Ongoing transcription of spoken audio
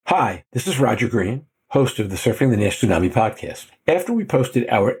Hi, this is Roger Green, host of the Surfing the NASH Tsunami podcast. After we posted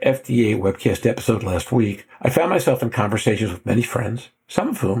our FDA webcast episode last week, I found myself in conversations with many friends, some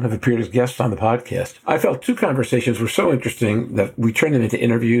of whom have appeared as guests on the podcast. I felt two conversations were so interesting that we turned them into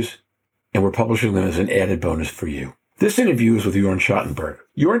interviews, and we're publishing them as an added bonus for you. This interview is with Jorn Schattenberg.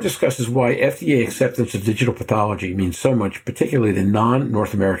 Jorn discusses why FDA acceptance of digital pathology means so much, particularly the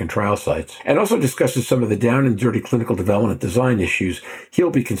non-North American trial sites, and also discusses some of the down and dirty clinical development design issues he'll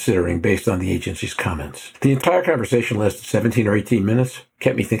be considering based on the agency's comments. The entire conversation lasted 17 or 18 minutes,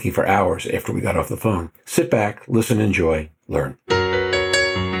 kept me thinking for hours after we got off the phone. Sit back, listen, enjoy, learn.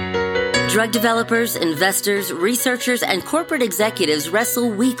 Drug developers, investors, researchers, and corporate executives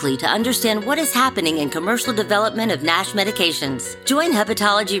wrestle weekly to understand what is happening in commercial development of NASH medications. Join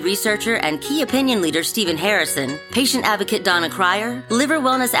hepatology researcher and key opinion leader Stephen Harrison, patient advocate Donna Cryer, liver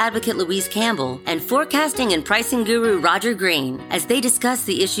wellness advocate Louise Campbell, and forecasting and pricing guru Roger Green as they discuss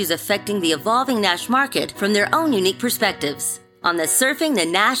the issues affecting the evolving NASH market from their own unique perspectives on the Surfing the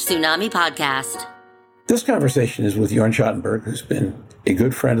NASH Tsunami podcast. This conversation is with Jorn Schattenberg, who's been a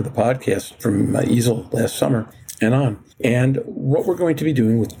good friend of the podcast from EASL last summer and on. And what we're going to be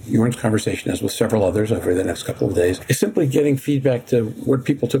doing with Jorn's conversation, as with several others over the next couple of days, is simply getting feedback to what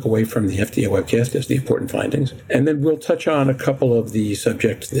people took away from the FDA webcast as the important findings. And then we'll touch on a couple of the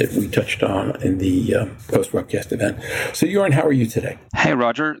subjects that we touched on in the post-webcast event. So Jorn, how are you today? Hey,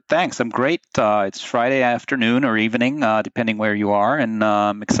 Roger. Thanks. I'm great. It's Friday afternoon or evening, depending where you are. And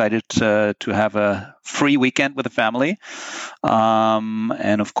I'm excited to have a free weekend with the family.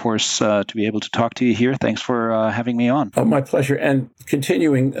 And of course, to be able to talk to you here. Thanks for having me on. Oh, my pleasure. And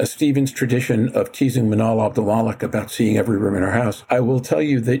continuing Stephen's tradition of teasing Manal Abdulmalik about seeing every room in our house, I will tell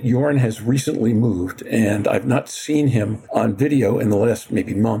you that Jorn has recently moved, and I've not seen him on video in the last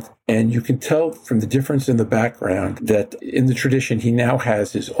maybe month. And you can tell from the difference in the background that in the tradition, he now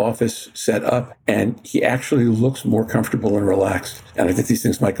has his office set up, and he actually looks more comfortable and relaxed. And I think these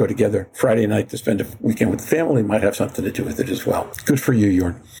things might go together. Friday night to spend a weekend with the family might have something to do with it as well. Good for you,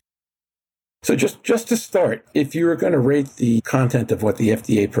 Jorn. So just to start, if you were going to rate the content of what the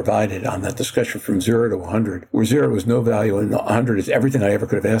FDA provided on that discussion from 0 to 100, where 0 is no value and 100 is everything I ever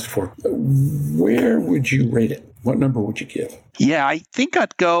could have asked for, where would you rate it? What number would you give? Yeah, I think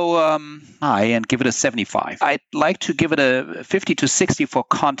I'd go high and give it a 75. I'd like to give it a 50 to 60 for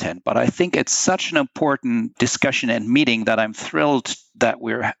content, but I think it's such an important discussion and meeting that I'm thrilled that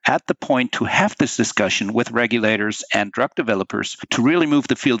we're at the point to have this discussion with regulators and drug developers to really move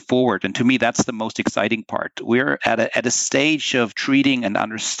the field forward. And to me, that's the most exciting part. We're at a stage of treating and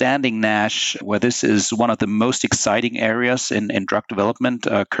understanding NASH where this is one of the most exciting areas in drug development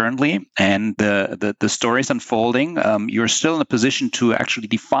currently. And the stories unfolding. You're still in a position to actually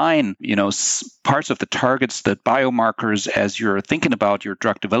define, parts of the targets, the biomarkers, as you're thinking about your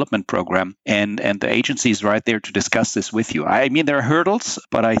drug development program, and the agency is right there to discuss this with you. I mean, there are hurdles,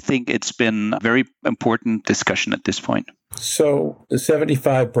 but I think it's been a very important discussion at this point. So the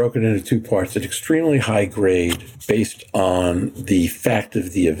 75 broken into two parts, an extremely high grade based on the fact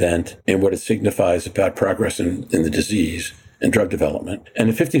of the event and what it signifies about progress in the disease and drug development,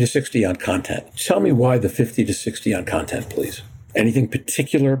 and a 50 to 60 on content. Tell me why the 50 to 60 on content, please. Anything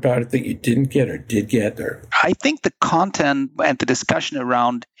particular about it that you didn't get or did get? Or I think the content and the discussion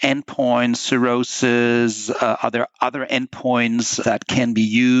around endpoints, cirrhosis, are there other endpoints that can be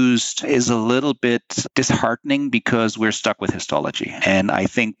used is a little bit disheartening because we're stuck with histology. And I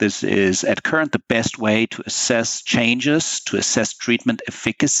think this is at current the best way to assess changes, to assess treatment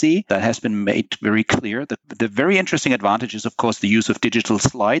efficacy. That has been made very clear. The very interesting advantage is, of course, the use of digital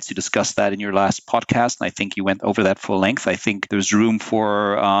slides. You discussed that in your last podcast, and I think you went over that full length. I think there's room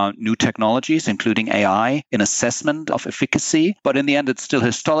for new technologies, including AI, in assessment of efficacy. But in the end, it's still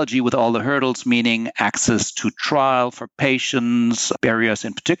histology with all the hurdles, meaning access to trial for patients, barriers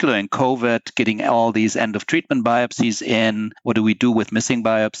in particular in COVID, getting all these end-of-treatment biopsies in. What do we do with missing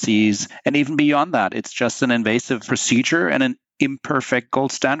biopsies? And even beyond that, it's just an invasive procedure and an imperfect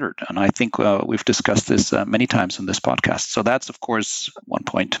gold standard. And I think we've discussed this many times on this podcast. So that's, of course, one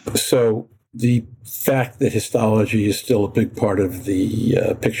point. So the fact that histology is still a big part of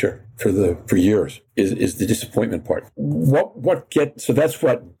the picture for years is the disappointment part. So that's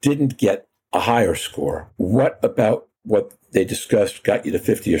what didn't get a higher score. What about what they discussed got you to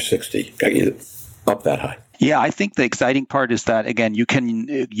 50 or 60, got you up that high? Yeah, I think the exciting part is that, again, you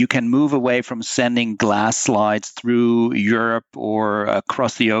can move away from sending glass slides through Europe or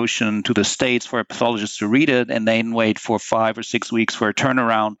across the ocean to the States for a pathologist to read it and then wait for 5 or 6 weeks for a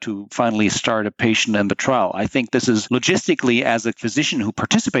turnaround to finally start a patient in the trial. I think this is logistically, as a physician who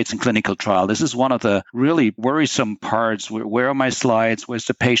participates in clinical trial, this is one of the really worrisome parts. Where are my slides? Where's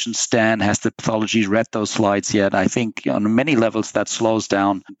the patient stand? Has the pathology read those slides yet? I think on many levels that slows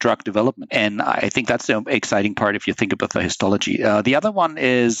down drug development. And I think that's the exciting part if you think about the histology. The other one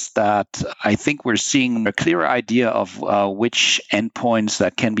is that I think we're seeing a clearer idea of which endpoints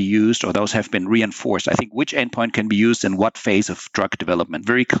that can be used, or those have been reinforced. I think which endpoint can be used in what phase of drug development.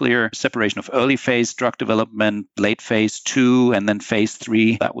 Very clear separation of early phase drug development, late phase 2, and then phase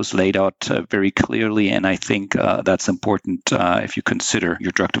 3. That was laid out very clearly. And I think that's important if you consider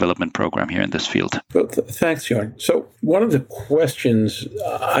your drug development program here in this field. Well, thanks, Jorn. So one of the questions,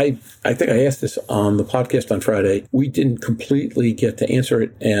 I think I asked this on the podcast on Friday. We didn't completely get to answer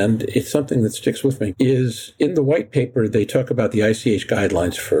it, and it's something that sticks with me, is in the white paper, they talk about the ICH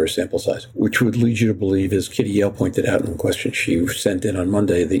guidelines for sample size, which would lead you to believe, as Kitty Yale pointed out in the question she sent in on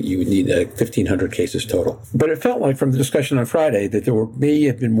Monday, that you would need 1,500 cases total. But it felt like from the discussion on Friday that there may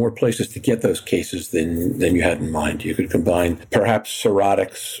have been more places to get those cases than you had in mind. You could combine perhaps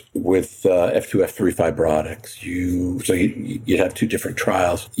cirrhotics with F2, F3 fibrotics. So you'd have two different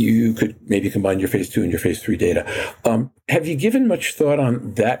trials. You could maybe combine your phase 2 and your phase 3 data. Have you given much thought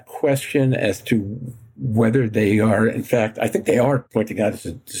on that question as to whether they are, in fact, I think they are pointing out it's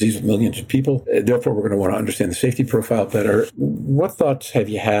a disease of millions of people. Therefore, we're going to want to understand the safety profile better. What thoughts have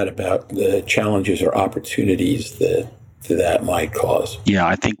you had about the challenges or opportunities that might cause? Yeah,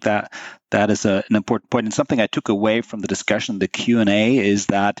 I think that is an important point. And something I took away from the discussion, the Q&A, is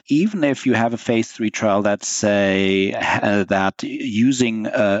that even if you have a phase 3 trial that say that using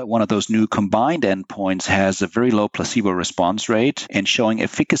one of those new combined endpoints has a very low placebo response rate and showing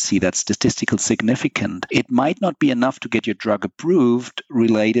efficacy that's statistically significant, it might not be enough to get your drug approved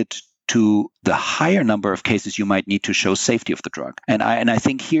related to the higher number of cases you might need to show safety of the drug. And I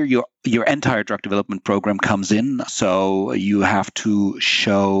think here your entire drug development program comes in. So you have to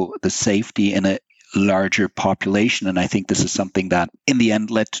show the safety in a larger population. And I think this is something that in the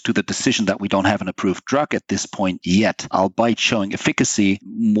end led to the decision that we don't have an approved drug at this point yet. Albeit showing efficacy,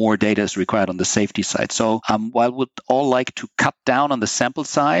 more data is required on the safety side. So while we'd all like to cut down on the sample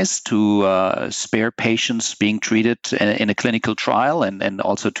size to spare patients being treated in a clinical trial and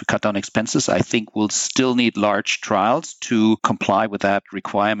also to cut down expenses, I think we'll still need large trials to comply with that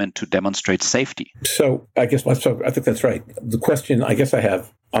requirement to demonstrate safety. So I think that's right. The question I guess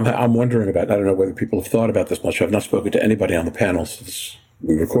I'm wondering about, I don't know whether people have thought about this much. I've not spoken to anybody on the panel since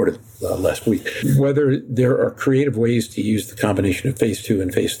we recorded last week, whether there are creative ways to use the combination of phase 2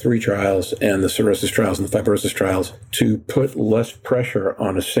 and phase 3 trials and the cirrhosis trials and the fibrosis trials to put less pressure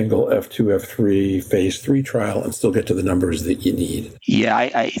on a single F2, F3 phase 3 trial and still get to the numbers that you need. Yeah,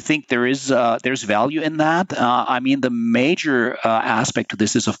 I think there's value in that. The major aspect to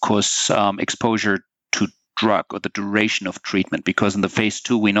this is, of course, exposure to drug or the duration of treatment, because in the phase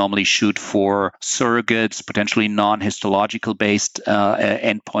 2 we normally shoot for surrogates, potentially non-histological based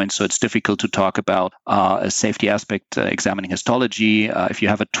endpoints, so it's difficult to talk about a safety aspect examining histology. If you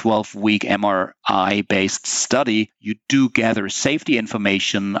have a 12-week MRI based study, you do gather safety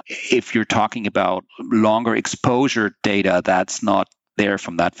information. If you're talking about longer exposure data, that's not there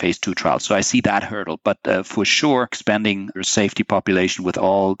from that phase 2 trial. So I see that hurdle. But for sure, expanding your safety population with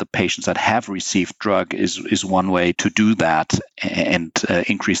all the patients that have received drug is one way to do that and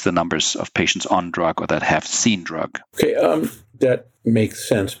increase the numbers of patients on drug or that have seen drug. Okay, that makes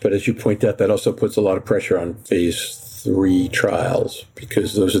sense. But as you point out, that also puts a lot of pressure on phase 3 trials,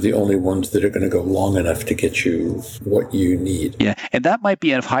 because those are the only ones that are going to go long enough to get you what you need. Yeah, and that might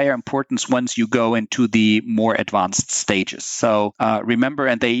be of higher importance once you go into the more advanced stages. So remember,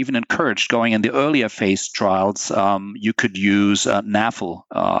 and they even encouraged going in the earlier phase trials, you could use NAFL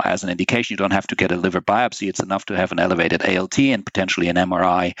as an indication. You don't have to get a liver biopsy. It's enough to have an elevated ALT and potentially an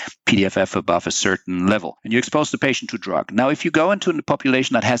MRI, PDFF above a certain level. And you expose the patient to drug. Now, if you go into a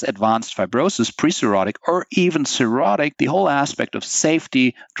population that has advanced fibrosis, pre-cirrhotic, or even cirrhotic, the whole aspect of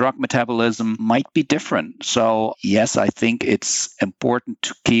safety, drug metabolism might be different. So yes, I think it's important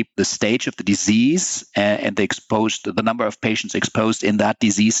to keep the stage of the disease and the number of patients exposed in that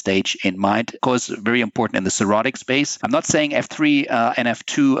disease stage in mind. Of course, very important in the cirrhotic space. I'm not saying F3 and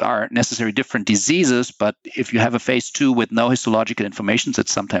F2 are necessarily different diseases, but if you have a phase 2 with no histological information,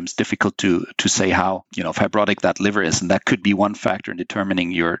 it's sometimes difficult to say how fibrotic that liver is, and that could be one factor in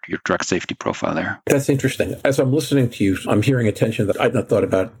determining your drug safety profile there. That's interesting. As I'm listening listening to you, I'm hearing a tension that I'd not thought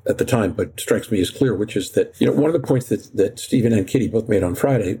about at the time, but strikes me as clear, which is that, one of the points that Stephen and Kitty both made on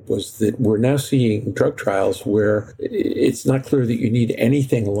Friday was that we're now seeing drug trials where it's not clear that you need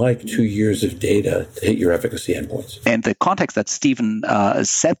anything like 2 years of data to hit your efficacy endpoints. And the context that Stephen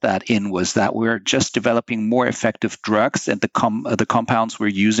said that in was that we're just developing more effective drugs, and the compounds we're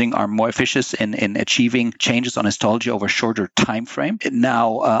using are more efficient in achieving changes on histology over a shorter time frame.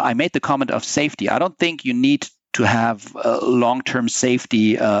 Now, I made the comment of safety. I don't think you need to have long-term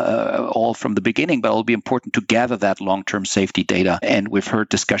safety all from the beginning, but it'll be important to gather that long-term safety data. And we've heard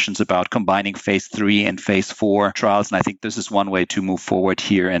discussions about combining phase 3 and phase 4 trials, and I think this is one way to move forward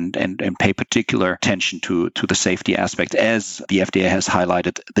here and pay particular attention to the safety aspect, as the FDA has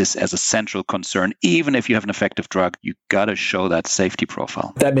highlighted this as a central concern. Even if you have an effective drug, you got to show that safety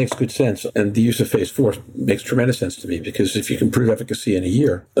profile. That makes good sense. And the use of phase 4 makes tremendous sense to me, because if you can prove efficacy in a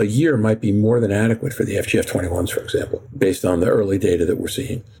year might be more than adequate for the FGF21, for example, based on the early data that we're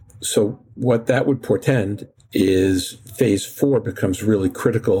seeing. So what that would portend is phase 4 becomes really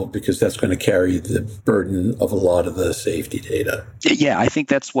critical, because that's going to carry the burden of a lot of the safety data. Yeah, I think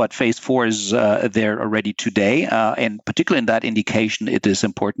that's what phase 4 is there already today. And particularly in that indication, it is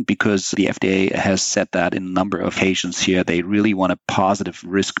important because the FDA has said that in a number of occasions here, they really want a positive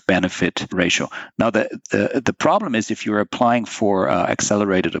risk-benefit ratio. Now, the problem is if you're applying for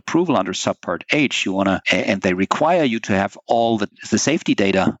accelerated approval under Subpart H, and they require you to have all the safety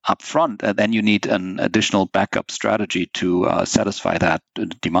data up front, then you need an additional backup strategy to satisfy that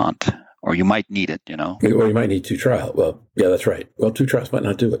demand. Or you might need it, Or you might need 2 trials. Well, yeah, that's right. Well, 2 trials might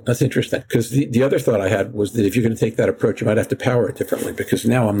not do it. That's interesting. Because the other thought I had was that if you're going to take that approach, you might have to power it differently, because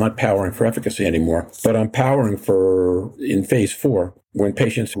now I'm not powering for efficacy anymore, but I'm powering for, in phase 4, when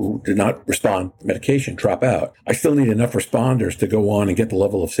patients who do not respond to medication drop out. I still need enough responders to go on and get the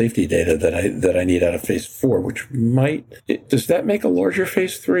level of safety data that I need out of phase 4, which does that make a larger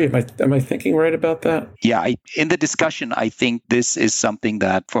phase 3? Am I thinking right about that? Yeah, in the discussion, I think this is something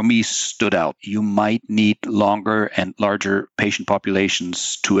that for me stood out. You might need longer and larger patient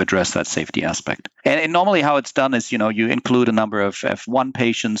populations to address that safety aspect. And normally how it's done is, you include a number of F1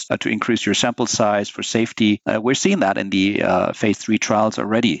 patients to increase your sample size for safety. We're seeing that in the phase 3 trials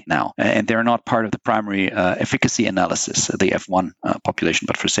already now, and they're not part of the primary efficacy analysis, the F1 population,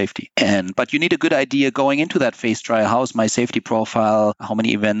 but for safety. But you need a good idea going into that phase trial. How is my safety profile? How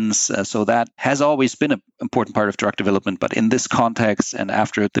many events? So that has always been an important part of drug development. But in this context, and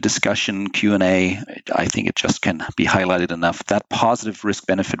after the discussion Q&A, I think it just can be highlighted enough. That positive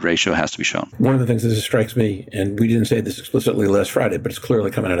risk-benefit ratio has to be shown. One of the things that strikes me, and we didn't say this explicitly last Friday, but it's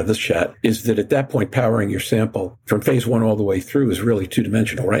clearly coming out of this chat, is that at that point, powering your sample from phase 1 all the way through is really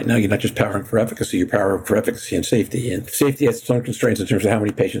two-dimensional. Right now, you're not just powering for efficacy, you're powering for efficacy and safety. And safety has its own constraints in terms of how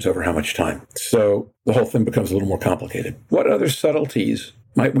many patients over how much time. So the whole thing becomes a little more complicated. What other subtleties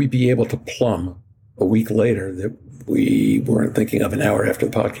might we be able to plumb a week later that we weren't thinking of an hour after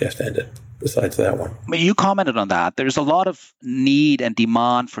the podcast ended, besides that one? You commented on that. There's a lot of need and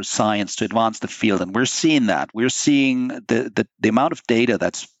demand for science to advance the field, and we're seeing that. We're seeing the amount of data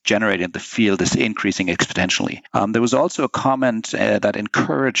that's generated in the field is increasing exponentially. There was also a comment that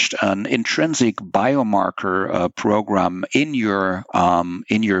encouraged an intrinsic biomarker program in your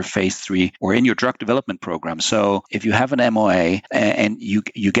phase 3 or in your drug development program. So if you have an MOA and you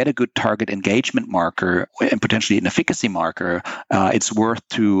get a good target engagement marker and potentially an efficacy marker, it's worth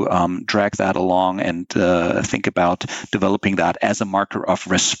to drag that along and think about developing that as a marker of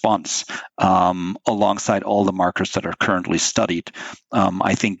response alongside all the markers that are currently studied.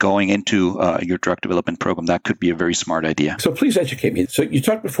 I think going into your drug development program, that could be a very smart idea. So please educate me. So you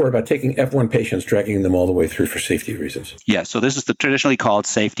talked before about taking F1 patients, dragging them all the way through for safety reasons. Yeah, so this is the traditionally called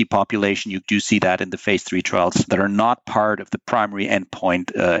safety population. You do see that in the phase 3 trials that are not part of the primary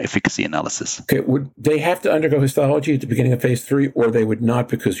endpoint efficacy analysis. Okay, would they have to undergo histology at the beginning of phase 3, or they would not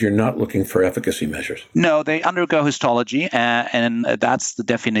because you're not looking for efficacy measures? No, they undergo histology, and that's the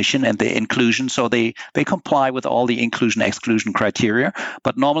definition and the inclusion. So they comply with all the inclusion-exclusion criteria.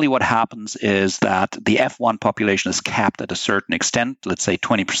 But normally what happens is that the F1 population is capped at a certain extent, let's say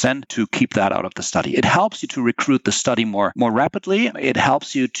 20%, to keep that out of the study. It helps you to recruit the study more rapidly. It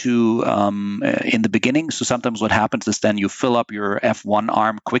helps you to, in the beginning, so sometimes what happens is then you fill up your F1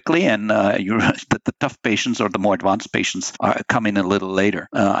 arm quickly, and the tough patients or the more advanced patients come in a little later.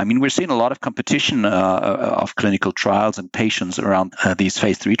 We're seeing a lot of competition of clinical trials and patients around these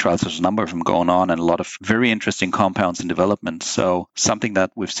phase 3 trials. There's a number of them going on and a lot of very interesting compounds in development. So something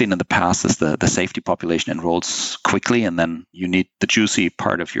that we've seen in the past is the safety population enrolls quickly, and then you need the juicy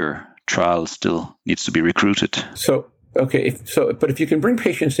part of your trial still needs to be recruited. So Okay, but if you can bring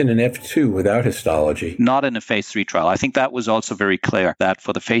patients in an F2 without histology. Not in a phase 3 trial. I think that was also very clear that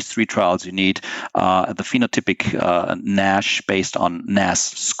for the phase 3 trials, you need the phenotypic NASH based on NAS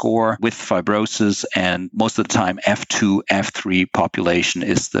score with fibrosis. And most of the time, F2, F3 population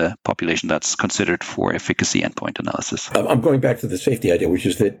is the population that's considered for efficacy endpoint analysis. I'm going back to the safety idea, which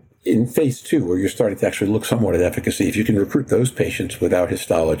is that in phase 2, where you're starting to actually look somewhat at efficacy, if you can recruit those patients without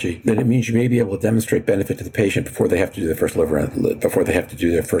histology, then it means you may be able to demonstrate benefit to the patient before they have to do their first before they have to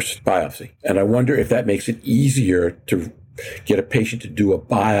do their first biopsy. And I wonder if that makes it easier to get a patient to do a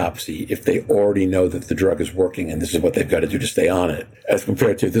biopsy if they already know that the drug is working and this is what they've got to do to stay on it, as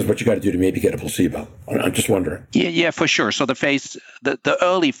compared to this is what you got to do to maybe get a placebo. I'm just wondering. Yeah, for sure. So the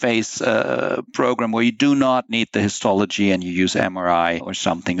early phase program where you do not need the histology and you use MRI or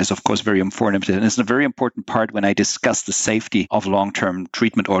something is, of course, very important. And it's a very important part when I discuss the safety of long-term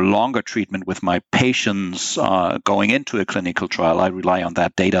treatment or longer treatment with my patients going into a clinical trial. I rely on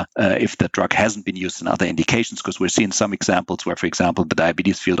that data if the drug hasn't been used in other indications, because we're seeing some examples where, for example, the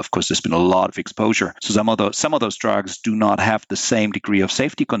diabetes field, of course, there's been a lot of exposure. So some of those drugs do not have the same degree of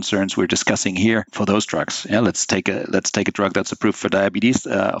safety concerns we're discussing here for those drugs. Yeah, let's take a drug that's approved for diabetes.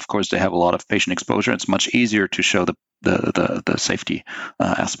 Of course, they have a lot of patient exposure. It's much easier to show the safety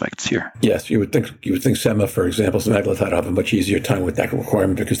aspects here. Yes, you would think SEMA, for example, semaglutide, have a much easier time with that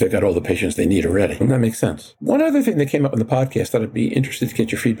requirement because they've got all the patients they need already. And that makes sense. One other thing that came up in the podcast that I'd be interested to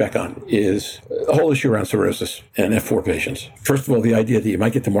get your feedback on is the whole issue around cirrhosis and F4 patients. First of all, the idea that you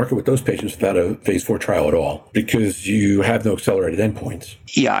might get to market with those patients without a phase 4 trial at all because you have no accelerated endpoints.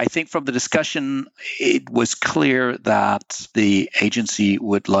 Yeah, I think from the discussion, it was clear that the agency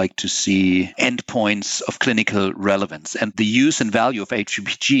would like to see endpoints of clinical relevance. And the use and value of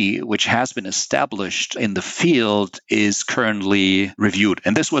H3PG, which has been established in the field, is currently reviewed.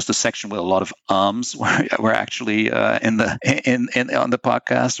 And this was the section where a lot of were actually on the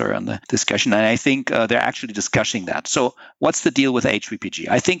podcast or on the discussion. And I think they're actually discussing that. So what's the deal with H3PG?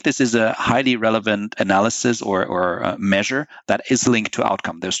 I think this is a highly relevant analysis or measure that is linked to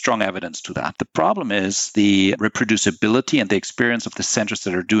outcome. There's strong evidence to that. The problem is the reproducibility and the experience of the centers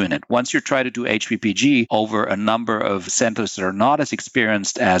that are doing it. Once you try to do H3PG over a number of centers that are not as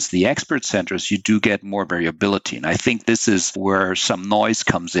experienced as the expert centers, you do get more variability. And I think this is where some noise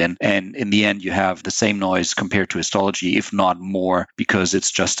comes in. And in the end, you have the same noise compared to histology, if not more, because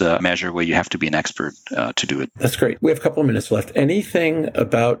it's just a measure where you have to be an expert to do it. That's great. We have a couple of minutes left. Anything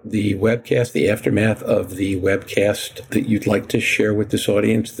about the webcast, the aftermath of the webcast that you'd like to share with this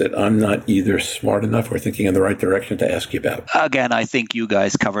audience that I'm not either smart enough or thinking in the right direction to ask you about? Again, I think you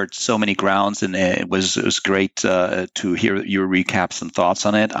guys covered so many grounds, and it was great to hear your recaps and thoughts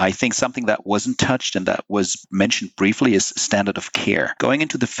on it. I think something that wasn't touched and that was mentioned briefly is standard of care. Going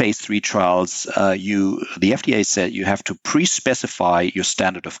into the phase 3 trials, the FDA said you have to pre-specify your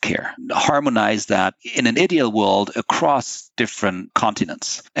standard of care, harmonize that in an ideal world across different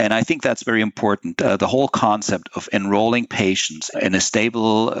continents. And I think that's very important. The whole concept of enrolling patients in a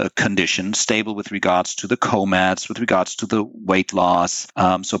stable condition, stable with regards to the COMADs, with regards to the weight loss.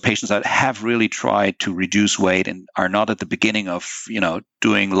 So patients that have really tried to reduce weight and are not at the beginning of,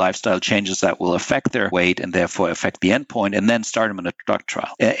 doing lifestyle changes that will affect their weight and therefore affect the endpoint, and then start them in a drug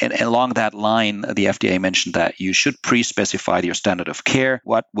trial. And along that line, the FDA mentioned that you should pre-specify your standard of care,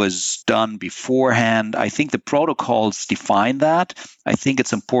 what was done beforehand. I think the protocols define that. I think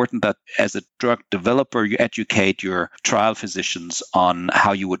it's important that as a drug developer, you educate your trial physicians on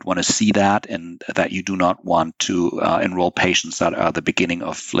how you would want to see that, and that you do not want to enroll patients that are at the beginning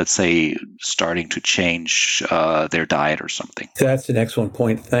of, let's say, starting to change their diet or something. That's an excellent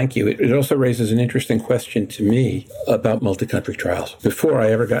point. Thank you. It also raises an interesting question to me about multi-country trials. Before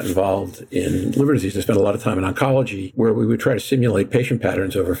I ever got involved in liver disease, I spent a lot of time in oncology where we would try to simulate treatment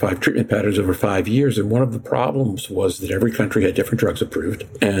patterns over 5 years. And one of the problems was that every country had different drugs approved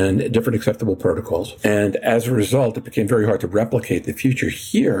and different acceptable protocols. And as a result, it became very hard to replicate the future.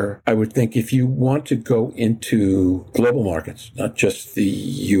 Here, I would think if you want to go into global markets, not just the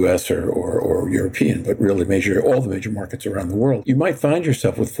US or European, but really all the major markets around the world, you might find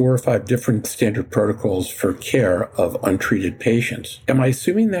yourself with 4 or 5 different standard protocols for care of untreated patients. Am I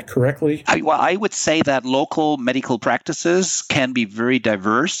assuming that correctly? I would say that local medical practices can be very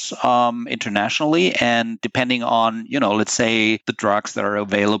diverse internationally, and depending on, let's say the drugs that are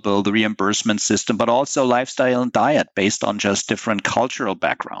available, the reimbursement system, but also lifestyle and diet based on just different cultural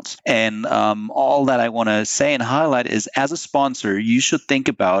backgrounds. And all that I want to say and highlight is, as a sponsor, you should think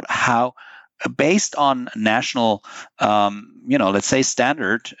about how based on national, let's say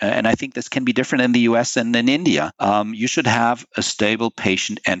standard, and I think this can be different in the US and in India, you should have a stable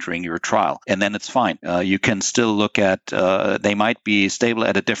patient entering your trial, and then it's fine. You can still look at, they might be stable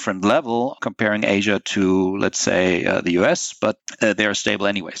at a different level comparing Asia to, let's say, the US, but they're stable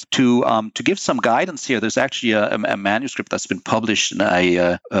anyways. To give some guidance here, there's actually a manuscript that's been published, and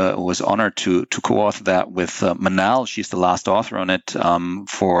I was honored to co-author that with Manal. She's the last author on it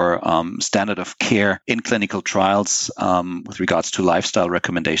for standard of care in clinical trials with regards to lifestyle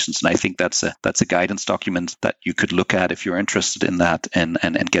recommendations. And I think that's a guidance document that you could look at if you're interested in that and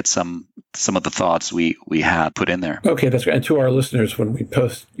get some of the thoughts we had put in there. Okay, that's great. And to our listeners, when we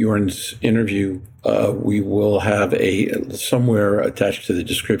post Jorn's interview, we will have somewhere attached to the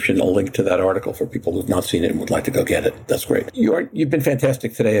description a link to that article for people who've not seen it and would like to go get it. That's great. Jorn, you've been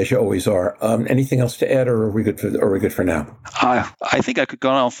fantastic today, as you always are. Anything else to add, or are we good for now? I think I could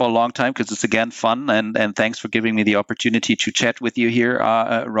go on for a long time because it's again fun, and thanks for giving me the opportunity to chat with you here,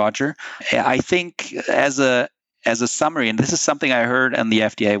 Roger. I think as a summary, and this is something I heard on the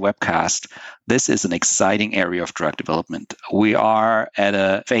FDA webcast, this is an exciting area of drug development. We are at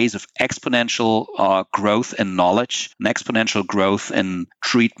a phase of exponential growth in knowledge, an exponential growth in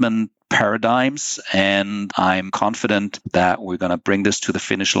treatment paradigms, and I'm confident that we're going to bring this to the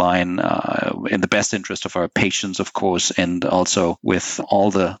finish line in the best interest of our patients, of course, and also with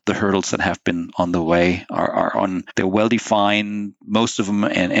all the hurdles that have been on the way they're well defined, most of them,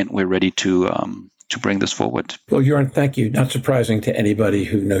 and we're ready to bring this forward. Well, Jorn, thank you. Not surprising to anybody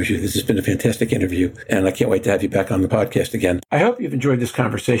who knows you. This has been a fantastic interview, and I can't wait to have you back on the podcast again. I hope you've enjoyed this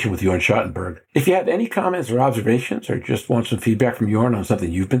conversation with Jorn Schattenberg. If you have any comments or observations, or just want some feedback from Jorn on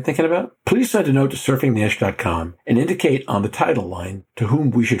something you've been thinking about, please send a note to surfingnash.com and indicate on the title line to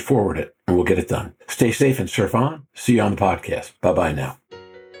whom we should forward it, and we'll get it done. Stay safe and surf on. See you on the podcast. Bye-bye now.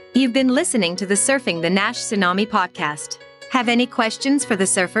 You've been listening to the Surfing the Nash Tsunami podcast. Have any questions for the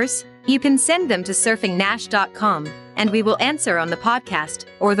surfers? You can send them to surfingnash.com, and we will answer on the podcast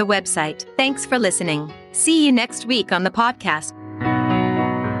or the website. Thanks for listening. See you next week on the podcast.